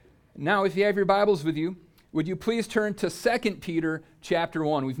Now, if you have your Bibles with you, would you please turn to 2 Peter chapter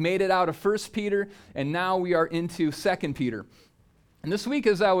 1. We've made it out of 1 Peter, and now we are into 2 Peter. And this week,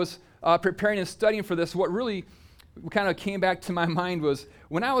 as I was preparing and studying for this, what really kind of came back to my mind was,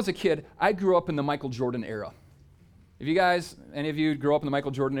 when I was a kid, I grew up in the Michael Jordan era. If you guys, any of you grew up in the Michael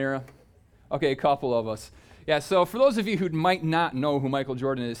Jordan era? Okay, a couple of us. Yeah, so for those of you who might not know who Michael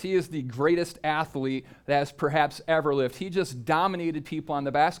Jordan is, he is the greatest athlete that has perhaps ever lived. He just dominated people on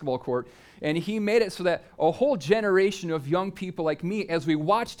the basketball court, and he made it so that a whole generation of young people like me, as we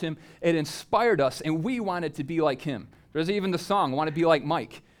watched him, it inspired us, and we wanted to be like him. There's even the song, "I Want to Be Like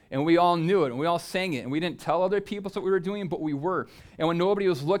Mike," and we all knew it, and we all sang it, and we didn't tell other people what we were doing, but we were. And when nobody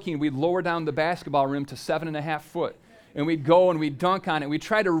was looking, we'd lower down the basketball rim to 7.5 foot, and we'd go and we'd dunk on it. We'd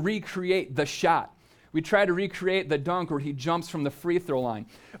try to recreate the shot. We try to recreate the dunk where he jumps from the free throw line.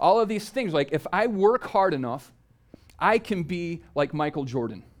 All of these things, like if I work hard enough, I can be like Michael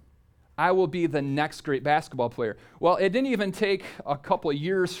Jordan. I will be the next great basketball player. Well, it didn't even take a couple of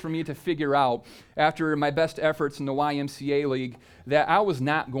years for me to figure out, after my best efforts in the YMCA league, that I was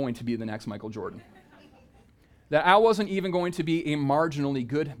not going to be the next Michael Jordan. That I wasn't even going to be a marginally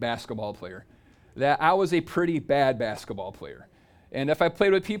good basketball player. That I was a pretty bad basketball player. And if I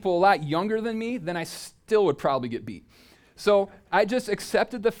played with people a lot younger than me, then I still would probably get beat. So I just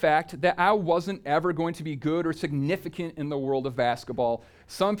accepted the fact that I wasn't ever going to be good or significant in the world of basketball.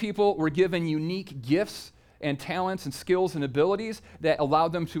 Some people were given unique gifts and talents and skills and abilities that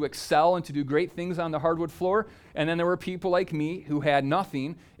allowed them to excel and to do great things on the hardwood floor. And then there were people like me who had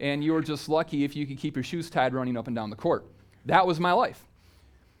nothing, and you were just lucky if you could keep your shoes tied running up and down the court. That was my life.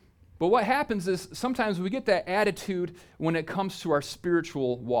 But what happens is sometimes we get that attitude when it comes to our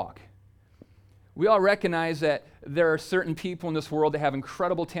spiritual walk. We all recognize that there are certain people in this world that have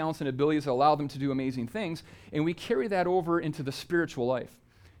incredible talents and abilities that allow them to do amazing things, and we carry that over into the spiritual life.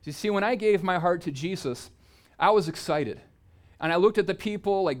 You see, when I gave my heart to Jesus, I was excited. And I looked at the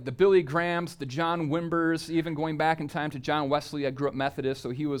people like the Billy Grahams, the John Wimbers, even going back in time to John Wesley. I grew up Methodist,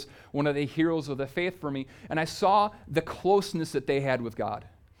 so he was one of the heroes of the faith for me. And I saw the closeness that they had with God.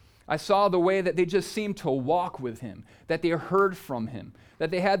 I saw the way that they just seemed to walk with him, that they heard from him,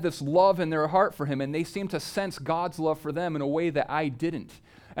 that they had this love in their heart for him, and they seemed to sense God's love for them in a way that I didn't.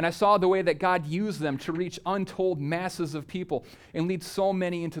 And I saw the way that God used them to reach untold masses of people and lead so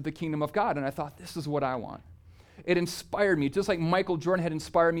many into the kingdom of God. And I thought, this is what I want. It inspired me, just like Michael Jordan had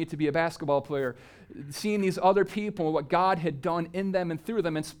inspired me to be a basketball player. Seeing these other people, what God had done in them and through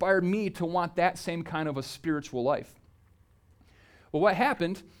them, inspired me to want that same kind of a spiritual life. Well, what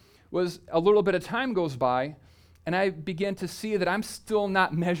happened was a little bit of time goes by, and I began to see that I'm still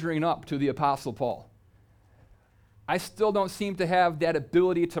not measuring up to the Apostle Paul. I still don't seem to have that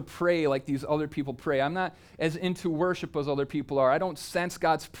ability to pray like these other people pray. I'm not as into worship as other people are. I don't sense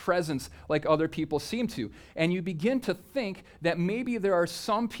God's presence like other people seem to. And you begin to think that maybe there are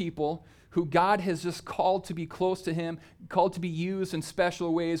some people who God has just called to be close to him, called to be used in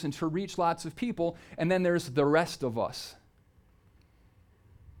special ways and to reach lots of people, and then there's the rest of us.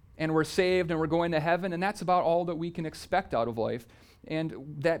 And we're saved and we're going to heaven, and that's about all that we can expect out of life. And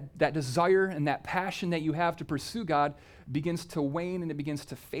that desire and that passion that you have to pursue God begins to wane and it begins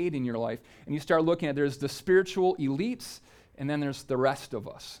to fade in your life. And you start looking at, there's the spiritual elites, and then there's the rest of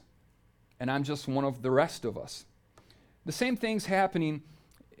us. And I'm just one of the rest of us. The same thing's happening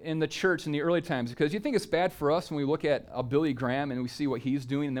in the church in the early times, because you think it's bad for us when we look at a Billy Graham and we see what he's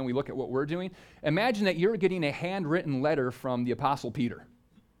doing, and then we look at what we're doing. Imagine that you're getting a handwritten letter from the Apostle Peter.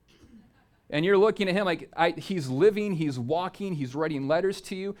 And you're looking at him like, he's living, he's walking, he's writing letters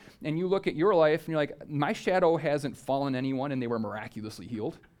to you, and you look at your life and you're like, my shadow hasn't fallen anyone and they were miraculously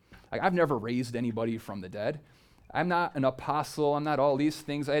healed. Like, I've never raised anybody from the dead. I'm not an apostle, I'm not all these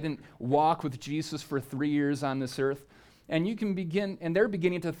things. I didn't walk with Jesus for 3 years on this earth. And you can begin, and they're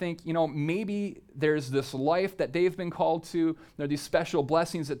beginning to think, maybe there's this life that they've been called to, there are these special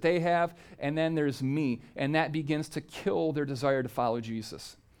blessings that they have, and then there's me. And that begins to kill their desire to follow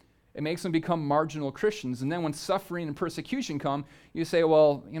Jesus. It makes them become marginal Christians. And then when suffering and persecution come, you say,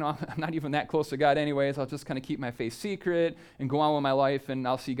 well, I'm not even that close to God anyways. I'll just kind of keep my faith secret and go on with my life, and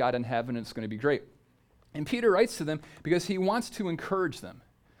I'll see God in heaven, and it's going to be great. And Peter writes to them because he wants to encourage them.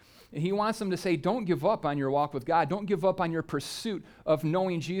 He wants them to say, don't give up on your walk with God. Don't give up on your pursuit of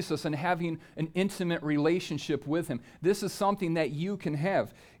knowing Jesus and having an intimate relationship with him. This is something that you can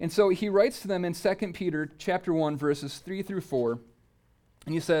have. And so he writes to them in 2 Peter chapter 1, verses 3 through 4.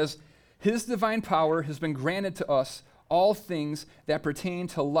 And he says, his divine power has been granted to us all things that pertain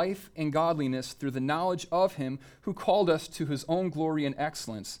to life and godliness through the knowledge of him who called us to his own glory and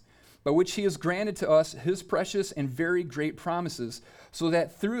excellence, by which he has granted to us his precious and very great promises, so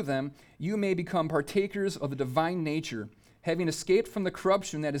that through them you may become partakers of the divine nature, having escaped from the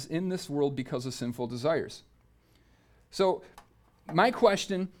corruption that is in this world because of sinful desires. So, my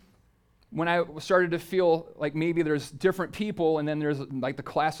question, when I started to feel like maybe there's different people and then there's like the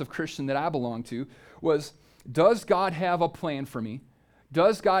class of Christian that I belong to, was, does God have a plan for me?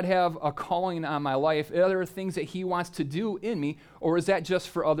 Does God have a calling on my life? Are there things that he wants to do in me, or is that just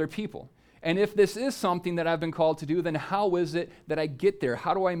for other people? And if this is something that I've been called to do, then how is it that I get there?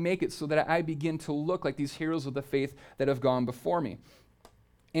 How do I make it so that I begin to look like these heroes of the faith that have gone before me?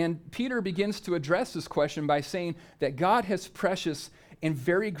 And Peter begins to address this question by saying that God has precious and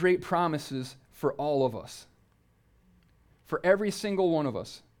very great promises for all of us, for every single one of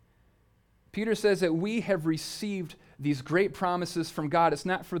us. Peter says that we have received these great promises from God. It's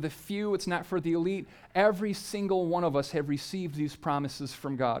not for the few, it's not for the elite. Every single one of us have received these promises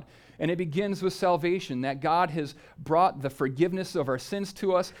from God. And it begins with salvation, that God has brought the forgiveness of our sins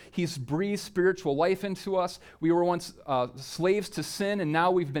to us. He's breathed spiritual life into us. We were once slaves to sin, and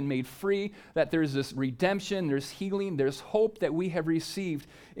now we've been made free, that there's this redemption, there's healing, there's hope that we have received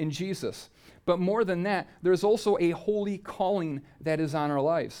in Jesus. But more than that, there's also a holy calling that is on our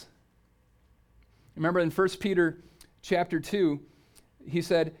lives. Remember in 1 Peter chapter 2, he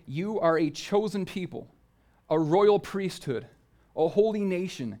said, "You are a chosen people, a royal priesthood, a holy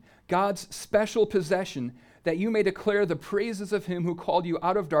nation, God's special possession, that you may declare the praises of him who called you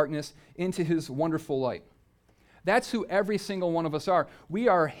out of darkness into his wonderful light." That's who every single one of us are. We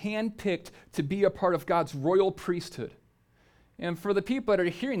are handpicked to be a part of God's royal priesthood. And for the people that are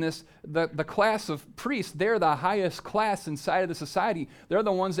hearing this, the class of priests, they're the highest class inside of the society. They're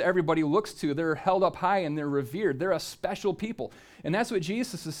the ones that everybody looks to. They're held up high and they're revered. They're a special people. And that's what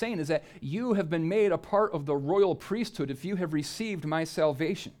Jesus is saying, is that you have been made a part of the royal priesthood if you have received my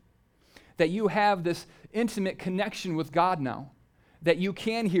salvation. That you have this intimate connection with God now. That you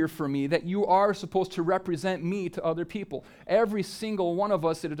can hear from me, that you are supposed to represent me to other people. Every single one of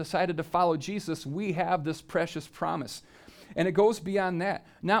us that have decided to follow Jesus, we have this precious promise. And it goes beyond that.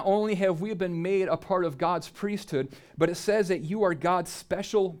 Not only have we been made a part of God's priesthood, but it says that you are God's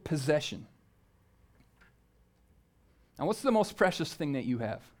special possession. Now, what's the most precious thing that you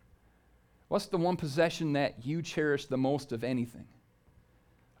have? What's the one possession that you cherish the most of anything?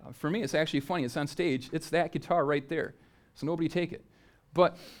 For me, it's actually funny. It's on stage. It's that guitar right there. So nobody take it.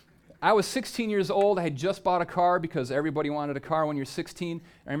 But I was 16 years old. I had just bought a car because everybody wanted a car when you're 16.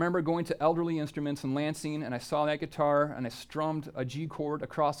 I remember going to Elderly Instruments in Lansing, and I saw that guitar, and I strummed a G chord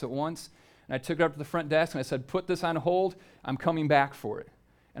across it once, and I took it up to the front desk, and I said, "Put this on hold. I'm coming back for it."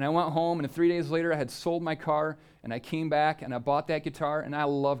 And I went home, and 3 days later, I had sold my car, and I came back, and I bought that guitar, and I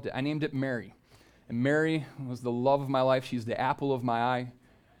loved it. I named it Mary. And Mary was the love of my life. She's the apple of my eye.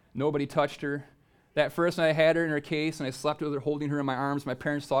 Nobody touched her. That first night I had her in her case, and I slept with her, holding her in my arms. My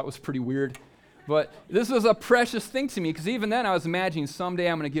parents thought it was pretty weird. But this was a precious thing to me, because even then I was imagining someday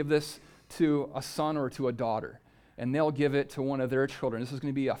I'm going to give this to a son or to a daughter, and they'll give it to one of their children. This is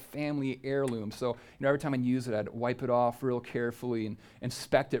going to be a family heirloom. So every time I use it, I'd wipe it off real carefully and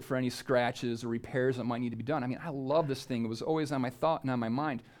inspect it for any scratches or repairs that might need to be done. I mean, I love this thing. It was always on my thought and on my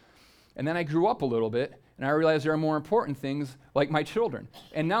mind. And then I grew up a little bit, and I realized there are more important things like my children.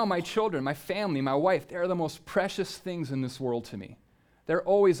 And now my children, my family, my wife, they're the most precious things in this world to me. They're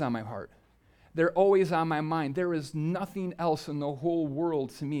always on my heart. They're always on my mind. There is nothing else in the whole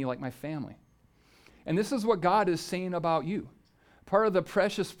world to me like my family. And this is what God is saying about you. Part of the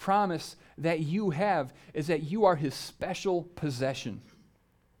precious promise that you have is that you are his special possession.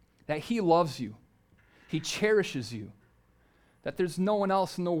 That he loves you. He cherishes you. That there's no one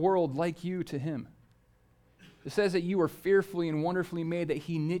else in the world like you to him. It says that you are fearfully and wonderfully made, that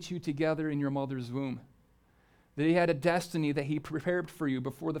he knit you together in your mother's womb. That he had a destiny that he prepared for you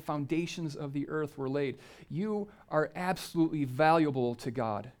before the foundations of the earth were laid. You are absolutely valuable to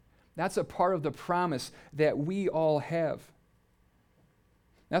God. That's a part of the promise that we all have.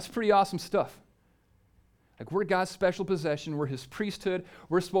 That's pretty awesome stuff. Like, we're God's special possession. We're his priesthood.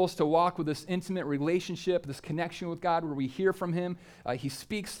 We're supposed to walk with this intimate relationship, this connection with God where we hear from him. He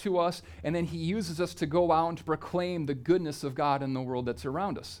speaks to us, and then he uses us to go out and to proclaim the goodness of God in the world that's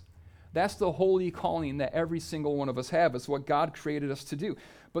around us. That's the holy calling that every single one of us have. It's what God created us to do.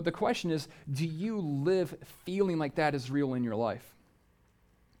 But the question is, do you live feeling like that is real in your life?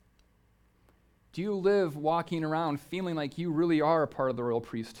 Do you live walking around feeling like you really are a part of the royal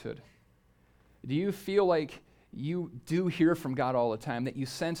priesthood? Do you feel like you do hear from God all the time, that you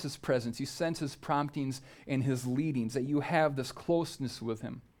sense his presence, you sense his promptings and his leadings, that you have this closeness with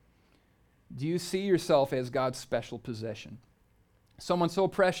him? Do you see yourself as God's special possession? Someone so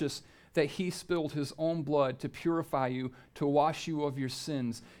precious that he spilled his own blood to purify you, to wash you of your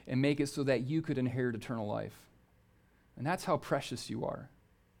sins, and make it so that you could inherit eternal life. And that's how precious you are.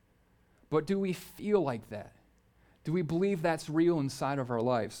 But do we feel like that? Do we believe that's real inside of our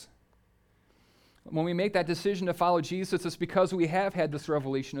lives? When we make that decision to follow Jesus, it's because we have had this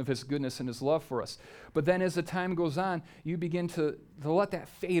revelation of his goodness and his love for us. But then as the time goes on, you begin to let that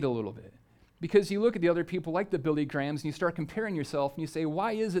fade a little bit. Because you look at the other people like the Billy Grahams and you start comparing yourself and you say,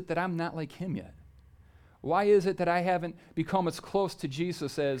 why is it that I'm not like him yet? Why is it that I haven't become as close to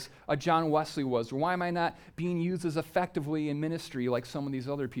Jesus as a John Wesley was? Or why am I not being used as effectively in ministry like some of these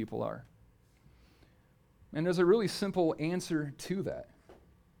other people are? And there's a really simple answer to that.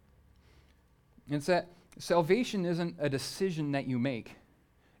 It's that salvation isn't a decision that you make.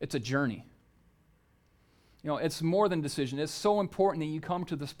 It's a journey. It's more than a decision. It's so important that you come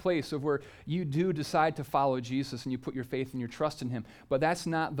to this place of where you do decide to follow Jesus and you put your faith and your trust in him. But that's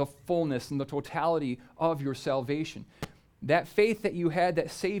not the fullness and the totality of your salvation. That faith that you had that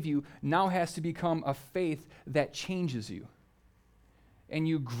saved you now has to become a faith that changes you. And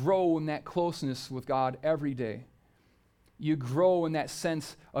you grow in that closeness with God every day. You grow in that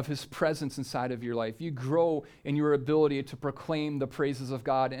sense of his presence inside of your life. You grow in your ability to proclaim the praises of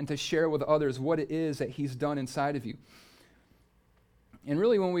God and to share with others what it is that he's done inside of you. And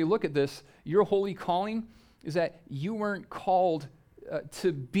really, when we look at this, your holy calling is that you weren't called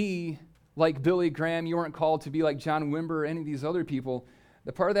to be like Billy Graham. You weren't called to be like John Wimber or any of these other people.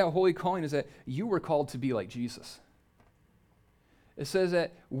 The part of that holy calling is that you were called to be like Jesus. It says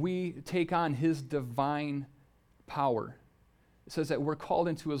that we take on his divine power. It says that we're called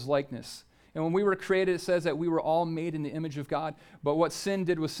into his likeness. And when we were created, it says that we were all made in the image of God. But what sin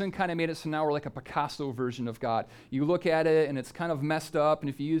did was sin kind of made it so now we're like a Picasso version of God. You look at it and it's kind of messed up, and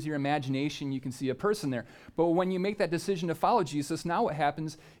if you use your imagination, you can see a person there. But when you make that decision to follow Jesus, now what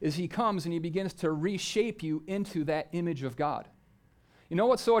happens is he comes and he begins to reshape you into that image of God. You know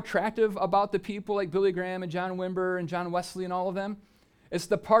what's so attractive about the people like Billy Graham and John Wimber and John Wesley and all of them? It's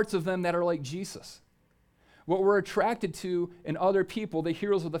the parts of them that are like Jesus. What we're attracted to in other people, the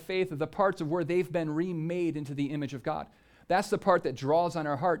heroes of the faith, are the parts of where they've been remade into the image of God. That's the part that draws on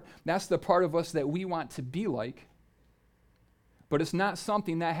our heart. That's the part of us that we want to be like. But it's not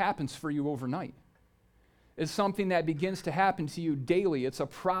something that happens for you overnight. It's something that begins to happen to you daily. It's a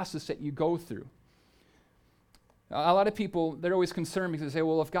process that you go through. A lot of people, they're always concerned because they say,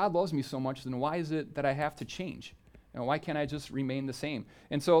 well, if God loves me so much, then why is it that I have to change? Why can't I just remain the same?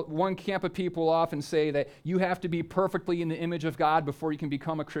 And so one camp of people often say that you have to be perfectly in the image of God before you can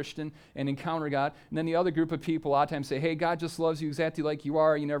become a Christian and encounter God. And then the other group of people a lot of times say, hey, God just loves you exactly like you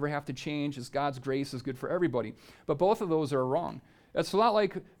are. You never have to change. It's God's grace is good for everybody. But both of those are wrong. It's a lot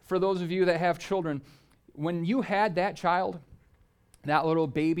like for those of you that have children. When you had that child, that little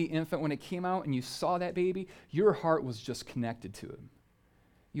baby infant, when it came out and you saw that baby, your heart was just connected to it.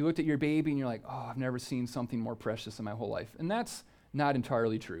 You looked at your baby and you're like, oh, I've never seen something more precious in my whole life. And that's not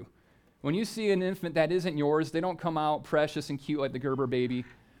entirely true. When you see an infant that isn't yours, they don't come out precious and cute like the Gerber baby.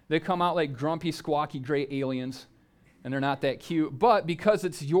 They come out like grumpy, squawky, gray aliens, and they're not that cute. But because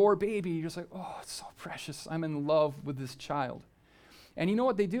it's your baby, you're just like, oh, it's so precious. I'm in love with this child. And you know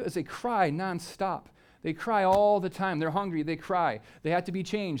what they do is they cry nonstop. They cry all the time. They're hungry, they cry. They have to be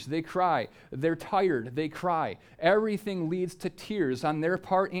changed, they cry. They're tired, they cry. Everything leads to tears on their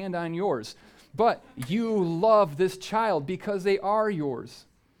part and on yours. But you love this child because they are yours.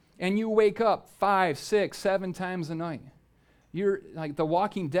 And you wake up 5, 6, 7 times a night. You're like The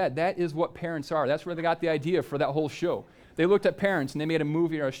Walking Dead. That is what parents are. That's where they got the idea for that whole show. They looked at parents and they made a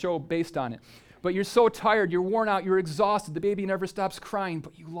movie or a show based on it. But you're so tired, you're worn out, you're exhausted. The baby never stops crying,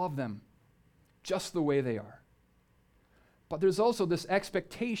 but you love them just the way they are. But there's also this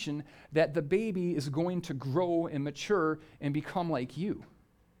expectation that the baby is going to grow and mature and become like you.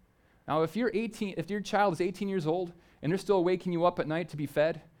 Now, if your child is 18 years old and they're still waking you up at night to be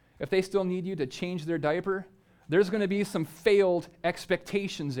fed, if they still need you to change their diaper, there's going to be some failed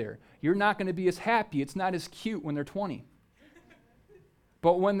expectations there. You're not going to be as happy. It's not as cute when they're 20.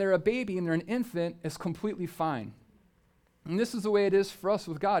 But when they're a baby and they're an infant, it's completely fine. And this is the way it is for us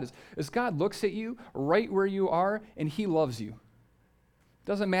with God, is God looks at you right where you are, and he loves you.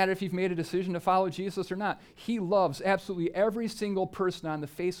 Doesn't matter if you've made a decision to follow Jesus or not. He loves absolutely every single person on the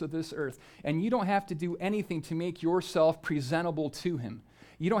face of this earth, and you don't have to do anything to make yourself presentable to him.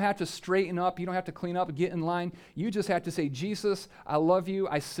 You don't have to straighten up. You don't have to clean up and get in line. You just have to say, Jesus, I love you.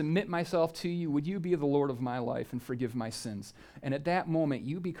 I submit myself to you. Would you be the Lord of my life and forgive my sins? And at that moment,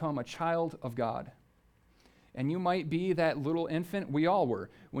 you become a child of God. And you might be that little infant. We all were.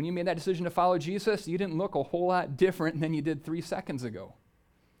 When you made that decision to follow Jesus, you didn't look a whole lot different than you did 3 seconds ago.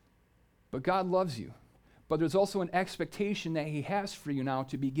 But God loves you. But there's also an expectation that he has for you now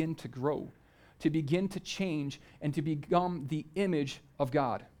to begin to grow, to begin to change, and to become the image of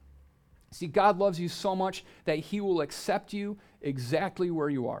God. See, God loves you so much that he will accept you exactly where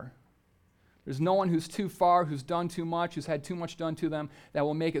you are. There's no one who's too far, who's done too much, who's had too much done to them, that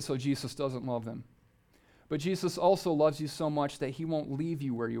will make it so Jesus doesn't love them. But Jesus also loves you so much that he won't leave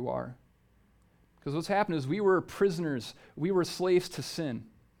you where you are. Because what's happened is we were prisoners. We were slaves to sin.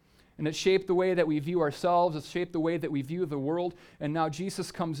 And it shaped the way that we view ourselves. It shaped the way that we view the world. And now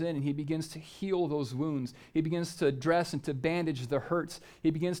Jesus comes in and he begins to heal those wounds. He begins to dress and to bandage the hurts. He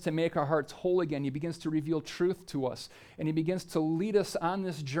begins to make our hearts whole again. He begins to reveal truth to us. And he begins to lead us on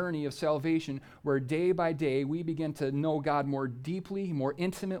this journey of salvation where day by day we begin to know God more deeply, more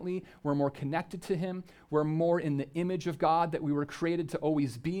intimately. We're more connected to him. We're more in the image of God that we were created to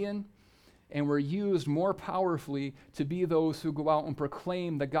always be in. And we're used more powerfully to be those who go out and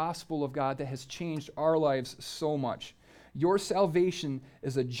proclaim the gospel of God that has changed our lives so much. Your salvation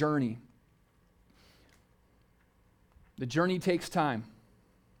is a journey. The journey takes time,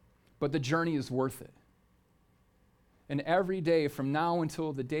 but the journey is worth it. And every day from now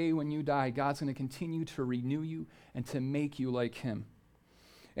until the day when you die, God's going to continue to renew you and to make you like him.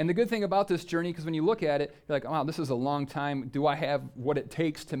 And the good thing about this journey, because when you look at it, you're like, wow, this is a long time. Do I have what it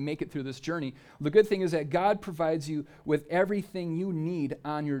takes to make it through this journey? The good thing is that God provides you with everything you need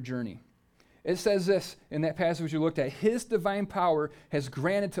on your journey. It says this in that passage you looked at, his divine power has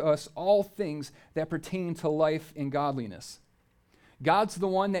granted to us all things that pertain to life and godliness. God's the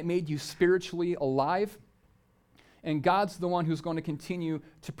one that made you spiritually alive, and God's the one who's going to continue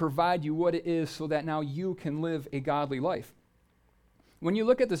to provide you what it is so that now you can live a godly life. When you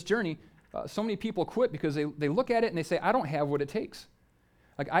look at this journey, so many people quit because they look at it and they say, I don't have what it takes.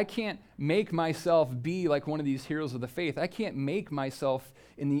 Like, I can't make myself be like one of these heroes of the faith. I can't make myself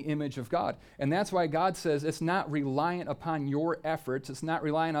in the image of God. And that's why God says it's not reliant upon your efforts. It's not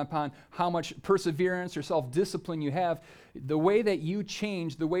reliant upon how much perseverance or self-discipline you have. The way that you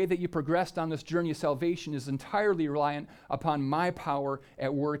change, the way that you progressed on this journey of salvation is entirely reliant upon my power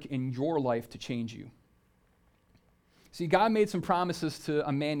at work in your life to change you. See, God made some promises to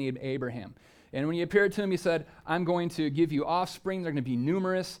a man named Abraham. And when he appeared to him, he said, I'm going to give you offspring. They're going to be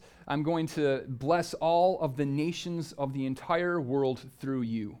numerous. I'm going to bless all of the nations of the entire world through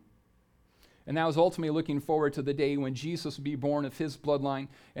you. And that was ultimately looking forward to the day when Jesus would be born of his bloodline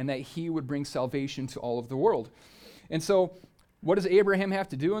and that he would bring salvation to all of the world. And so, what does Abraham have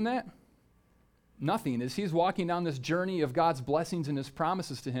to do in that? Nothing. As he's walking down this journey of God's blessings and his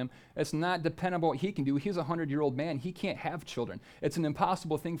promises to him, it's not dependent on what he can do. He's a 100-year-old man. He can't have children. It's an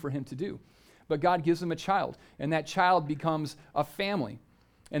impossible thing for him to do. But God gives him a child, and that child becomes a family.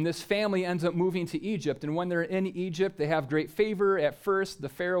 And this family ends up moving to Egypt. And when they're in Egypt, they have great favor at first. The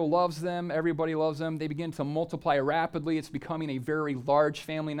Pharaoh loves them. Everybody loves them. They begin to multiply rapidly. It's becoming a very large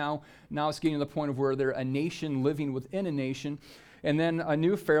family now. Now it's getting to the point of where they're a nation living within a nation. And then a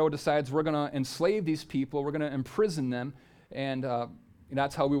new Pharaoh decides we're going to enslave these people, we're going to imprison them, and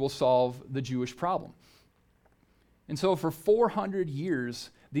that's how we will solve the Jewish problem. And so for 400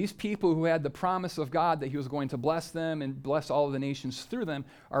 years, these people who had the promise of God that he was going to bless them and bless all of the nations through them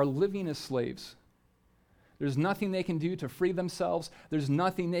are living as slaves. There's nothing they can do to free themselves. There's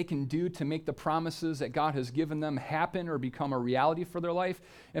nothing they can do to make the promises that God has given them happen or become a reality for their life.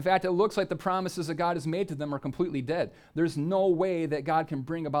 In fact, it looks like the promises that God has made to them are completely dead. There's no way that God can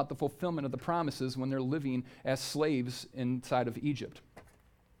bring about the fulfillment of the promises when they're living as slaves inside of Egypt.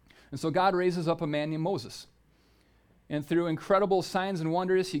 And so God raises up a man named Moses. And through incredible signs and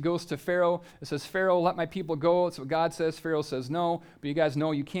wonders, he goes to Pharaoh. It says, Pharaoh, let my people go. That's what God says. Pharaoh says no. But you guys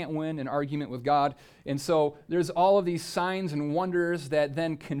know you can't win an argument with God. And so there's all of these signs and wonders that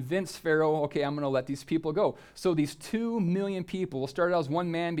then convince Pharaoh, okay, I'm going to let these people go. So these 2 million people, started out as one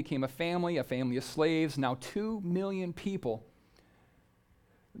man, became a family of slaves. Now 2 million people.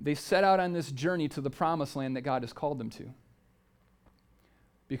 They set out on this journey to the promised land that God has called them to,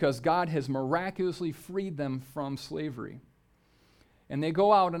 because God has miraculously freed them from slavery. And they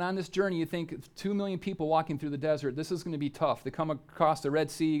go out, and on this journey, you think 2 million people walking through the desert, this is going to be tough. They come across the Red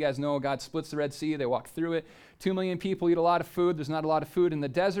Sea. You guys know God splits the Red Sea. They walk through it. 2 million people eat a lot of food. There's not a lot of food in the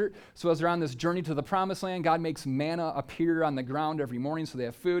desert. So as they're on this journey to the promised land, God makes manna appear on the ground every morning so they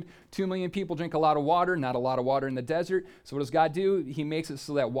have food. 2 million people drink a lot of water, not a lot of water in the desert. So what does God do? He makes it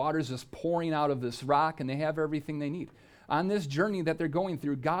so that water is just pouring out of this rock, and they have everything they need. On this journey that they're going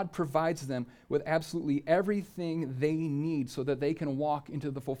through, God provides them with absolutely everything they need so that they can walk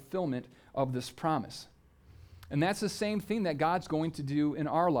into the fulfillment of this promise. And that's the same thing that God's going to do in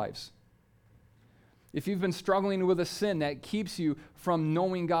our lives. If you've been struggling with a sin that keeps you from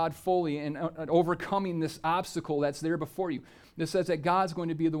knowing God fully and overcoming this obstacle that's there before you, this says that God's going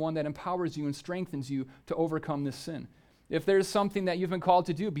to be the one that empowers you and strengthens you to overcome this sin. If there's something that you've been called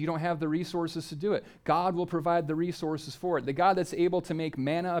to do, but you don't have the resources to do it, God will provide the resources for it. The God that's able to make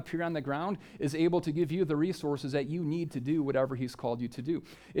manna appear on the ground is able to give you the resources that you need to do whatever he's called you to do.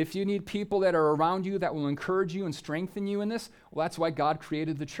 If you need people that are around you that will encourage you and strengthen you in this, well, that's why God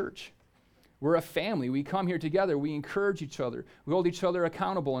created the church. We're a family. We come here together. We encourage each other. We hold each other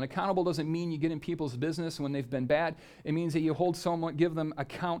accountable. And accountable doesn't mean you get in people's business when they've been bad. It means that you hold someone, give them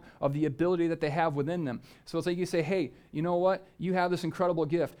account of the ability that they have within them. So it's like you say, hey, you know what? You have this incredible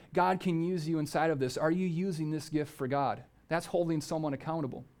gift. God can use you inside of this. Are you using this gift for God? That's holding someone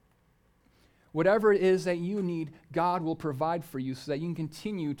accountable. Whatever it is that you need, God will provide for you so that you can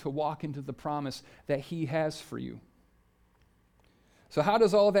continue to walk into the promise that he has for you. So how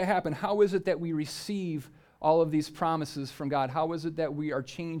does all of that happen? How is it that we receive all of these promises from God? How is it that we are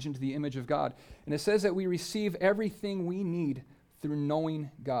changed into the image of God? And it says that we receive everything we need through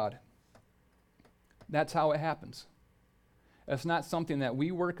knowing God. That's how it happens. It's not something that we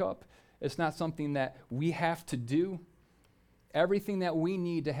work up. It's not something that we have to do. Everything that we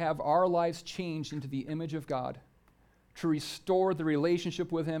need to have our lives changed into the image of God, to restore the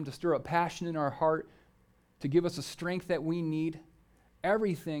relationship with him, to stir up passion in our heart, to give us the strength that we need,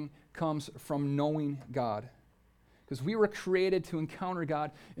 everything comes from knowing God. Because we were created to encounter God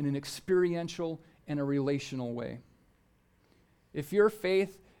in an experiential and a relational way. If your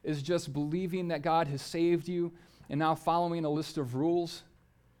faith is just believing that God has saved you and now following a list of rules,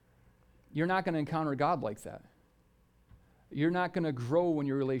 you're not going to encounter God like that. You're not going to grow in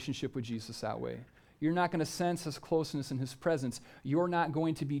your relationship with Jesus that way. You're not going to sense his closeness and his presence. You're not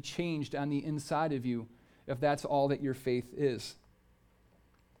going to be changed on the inside of you if that's all that your faith is.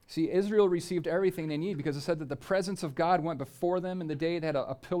 See, Israel received everything they need because it said that the presence of God went before them in the day. They had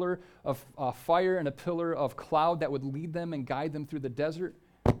a pillar of fire and a pillar of cloud that would lead them and guide them through the desert.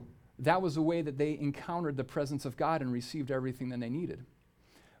 That was the way that they encountered the presence of God and received everything that they needed.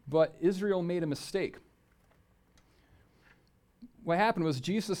 But Israel made a mistake. What happened was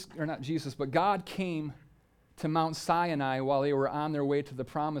God came to Mount Sinai while they were on their way to the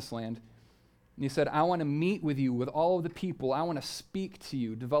promised land. And he said, I want to meet with you, with all of the people. I want to speak to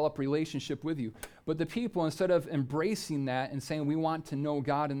you, develop relationship with you. But the people, instead of embracing that and saying, we want to know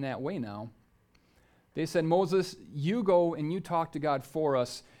God in that way now, they said, Moses, you go and you talk to God for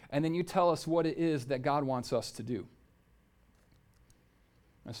us, and then you tell us what it is that God wants us to do.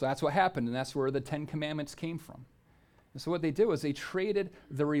 And so that's what happened, and that's where the 10 Commandments came from. And so what they did was they traded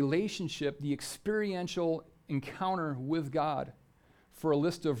the relationship, the experiential encounter with God, for a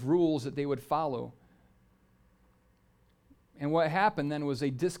list of rules that they would follow. And what happened then was they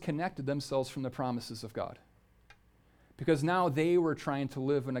disconnected themselves from the promises of God. Because now they were trying to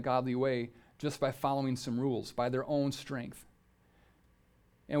live in a godly way just by following some rules, by their own strength.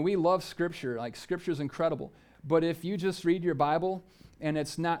 And we love Scripture. Like, Scripture is incredible. But if you just read your Bible and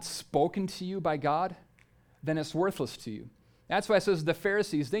it's not spoken to you by God, then it's worthless to you. That's why it says the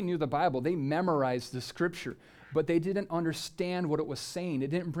Pharisees, they knew the Bible. They memorized the Scripture. But they didn't understand what it was saying.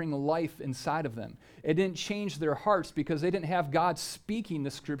 It didn't bring life inside of them. It didn't change their hearts because they didn't have God speaking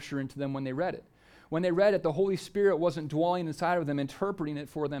the Scripture into them when they read it. When they read it, the Holy Spirit wasn't dwelling inside of them, interpreting it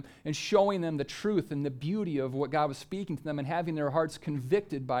for them, and showing them the truth and the beauty of what God was speaking to them and having their hearts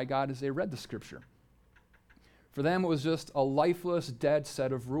convicted by God as they read the Scripture. For them, it was just a lifeless, dead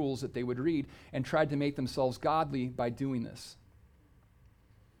set of rules that they would read and tried to make themselves godly by doing this.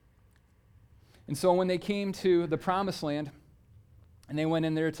 And so when they came to the promised land and they went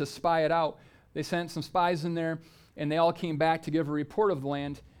in there to spy it out, they sent some spies in there and they all came back to give a report of the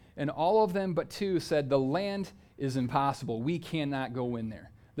land. And all of them but two said, the land is impossible. We cannot go in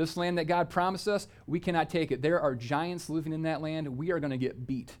there. This land that God promised us, we cannot take it. There are giants living in that land. We are going to get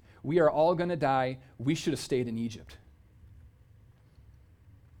beat. We are all going to die. We should have stayed in Egypt.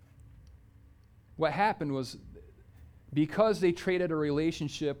 What happened was, because they traded a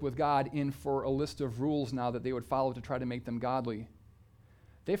relationship with God in for a list of rules now that they would follow to try to make them godly,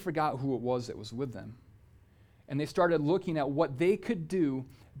 they forgot who it was that was with them. And they started looking at what they could do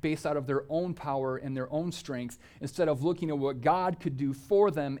based out of their own power and their own strength, instead of looking at what God could do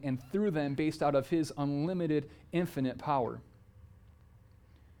for them and through them based out of his unlimited, infinite power.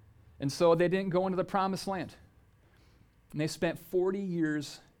 And so they didn't go into the promised land. And they spent 40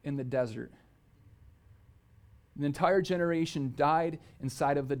 years in the desert. The entire generation died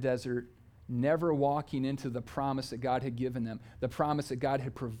inside of the desert, never walking into the promise that God had given them, the promise that God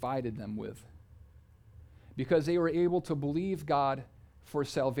had provided them with. because they were able to believe God for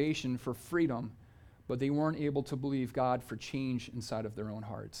salvation, for freedom, but they weren't able to believe God for change inside of their own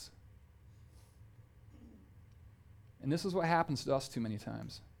hearts. And this is what happens to us too many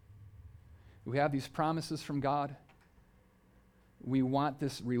times. We have these promises from God. We want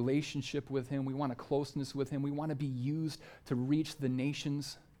this relationship with Him. We want a closeness with Him. We want to be used to reach the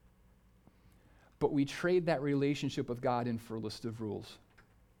nations. But we trade that relationship with God in for a list of rules.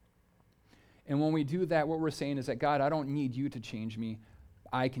 And when we do that, what we're saying is that, God, I don't need you to change me.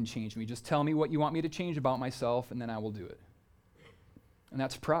 I can change me. Just tell me what you want me to change about myself, and then I will do it. And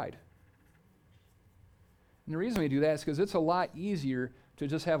that's pride. And the reason we do that is because it's a lot easier to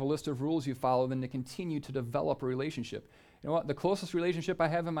just have a list of rules you follow than to continue to develop a relationship. You know what? The closest relationship I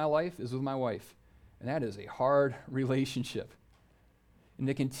have in my life is with my wife. And that is a hard relationship. And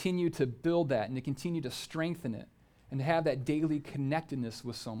to continue to build that and to continue to strengthen it and to have that daily connectedness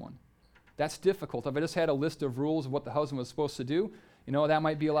with someone. That's difficult. If I just had a list of rules of what the husband was supposed to do, that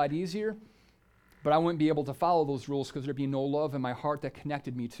might be a lot easier. But I wouldn't be able to follow those rules because there'd be no love in my heart that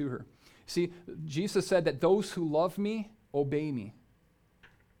connected me to her. See, Jesus said that those who love me, obey me.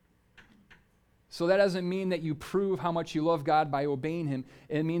 So that doesn't mean that you prove how much you love God by obeying Him.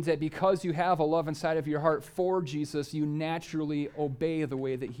 It means that because you have a love inside of your heart for Jesus, you naturally obey the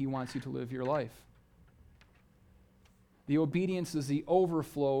way that He wants you to live your life. The obedience is the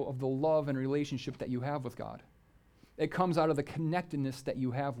overflow of the love and relationship that you have with God. It comes out of the connectedness that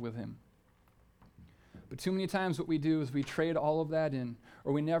you have with Him. But too many times what we do is we trade all of that in,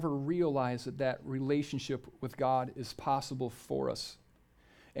 or we never realize that that relationship with God is possible for us.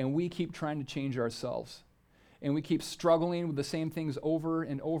 And we keep trying to change ourselves. And we keep struggling with the same things over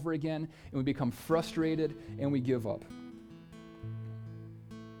and over again, and we become frustrated, and we give up.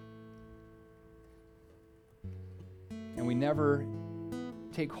 And we never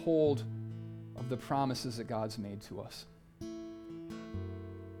take hold of the promises that God's made to us.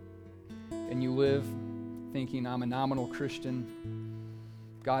 And you live thinking, I'm a nominal Christian.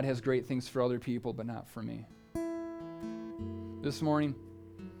 God has great things for other people, but not for me. This morning,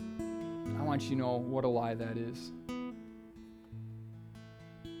 I want you to know what a lie that is.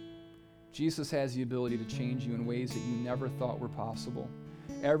 Jesus has the ability to change you in ways that you never thought were possible.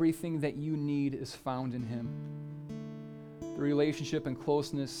 Everything that you need is found in Him. The relationship and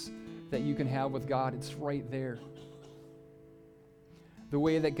closeness that you can have with God, it's right there. The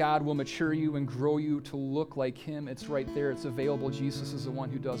way that God will mature you and grow you to look like Him, it's right there. It's available. Jesus is the one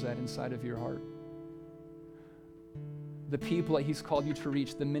who does that inside of your heart. The people that He's called you to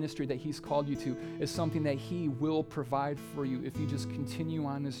reach, the ministry that He's called you to, is something that He will provide for you if you just continue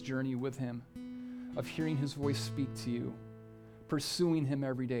on this journey with Him, of hearing His voice speak to you, pursuing Him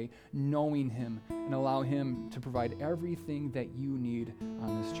every day, knowing Him, and allow Him to provide everything that you need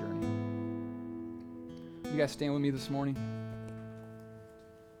on this journey. You guys stand with me this morning?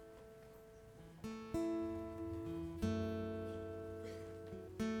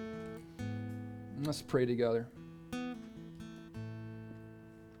 Let's pray together.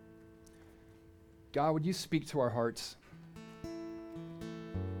 God, would you speak to our hearts?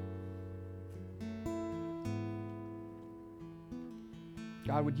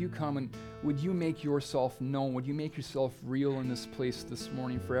 God, would you come and would you make yourself known? Would you make yourself real in this place this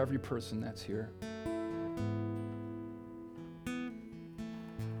morning for every person that's here?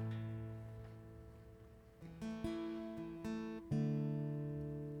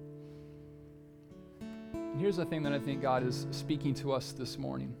 And here's the thing that I think God is speaking to us this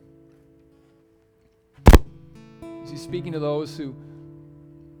morning. He's speaking to those who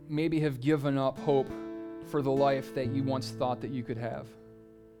maybe have given up hope for the life that you once thought that you could have.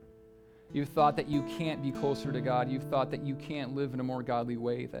 You've thought that you can't be closer to God. You've thought that you can't live in a more godly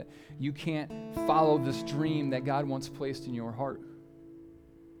way, that you can't follow this dream that God once placed in your heart.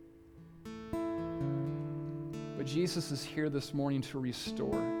 But Jesus is here this morning to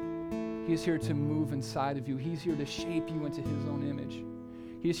restore. He's here to move inside of you. He's here to shape you into His own image.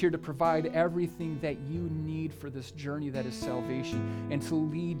 He's here to provide everything that you need for this journey that is salvation and to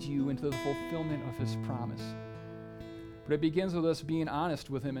lead you into the fulfillment of His promise. But it begins with us being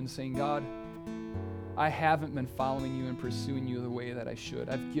honest with Him and saying, God, I haven't been following you and pursuing you the way that I should.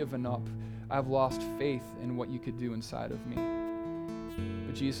 I've given up. I've lost faith in what you could do inside of me.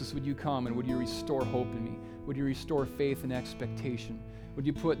 But Jesus, would you come and would you restore hope in me? Would you restore faith and expectation? Would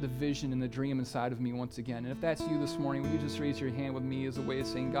you put the vision and the dream inside of me once again? And if that's you this morning, would you just raise your hand with me as a way of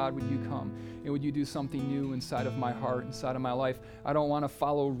saying, God, would you come? And would you do something new inside of my heart, inside of my life? I don't want to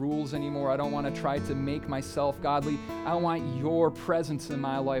follow rules anymore. I don't want to try to make myself godly. I want your presence in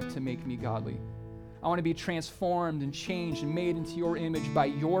my life to make me godly. I want to be transformed and changed and made into your image by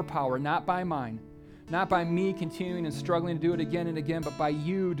your power, not by mine. Not by me continuing and struggling to do it again and again, but by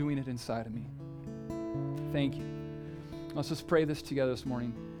you doing it inside of me. Thank you. Let's just pray this together this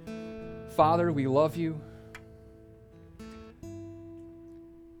morning. Father, we love you.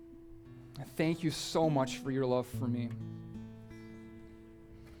 I thank you so much for your love for me.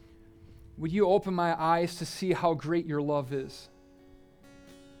 Would you open my eyes to see how great your love is?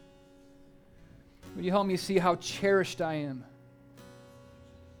 Would you help me see how cherished I am?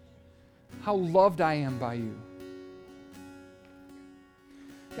 How loved I am by you?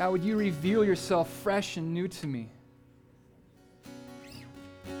 God, would you reveal yourself fresh and new to me?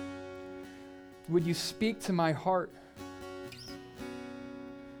 Would you speak to my heart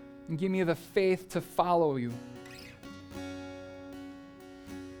and give me the faith to follow you?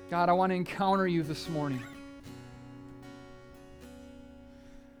 God, I want to encounter you this morning.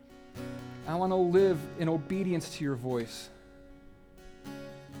 I want to live in obedience to your voice.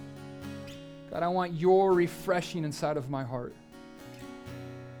 God, I want your refreshing inside of my heart.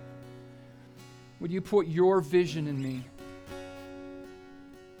 Would you put your vision in me?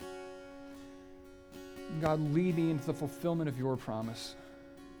 God, lead me into the fulfillment of your promise.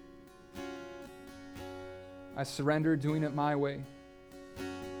 I surrender doing it my way.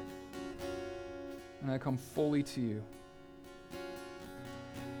 And I come fully to you.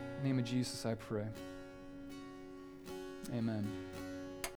 In the name of Jesus, I pray. Amen.